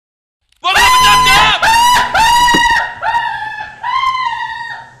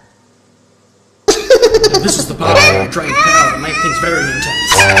drain power to make things very intense.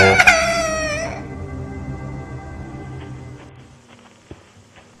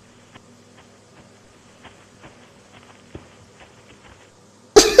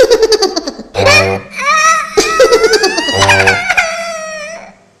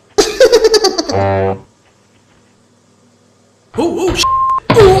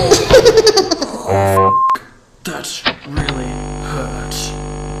 Oh, that really hurt.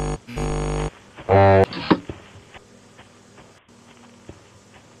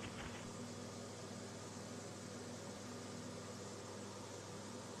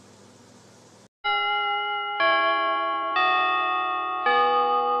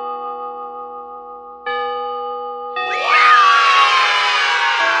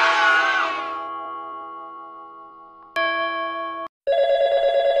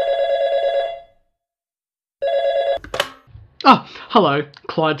 Oh, hello,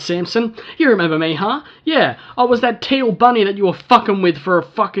 Clyde Sampson. You remember me, huh? Yeah, I was that teal bunny that you were fucking with for a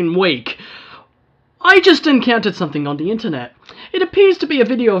fucking week. I just encountered something on the internet. It appears to be a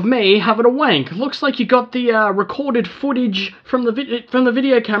video of me having a wank. Looks like you got the recorded footage from the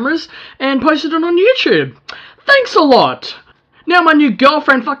video cameras and posted it on YouTube. Thanks a lot. Now my new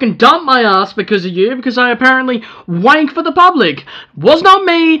girlfriend fucking dumped my ass because of you, because I apparently wank for the public. Was not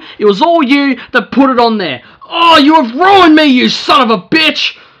me, it was all you that put it on there. Oh, you have ruined me, you son of a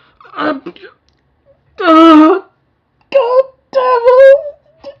bitch! God damn it!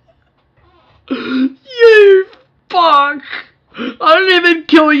 You fuck! I didn't even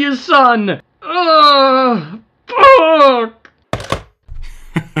kill your son! Fuck!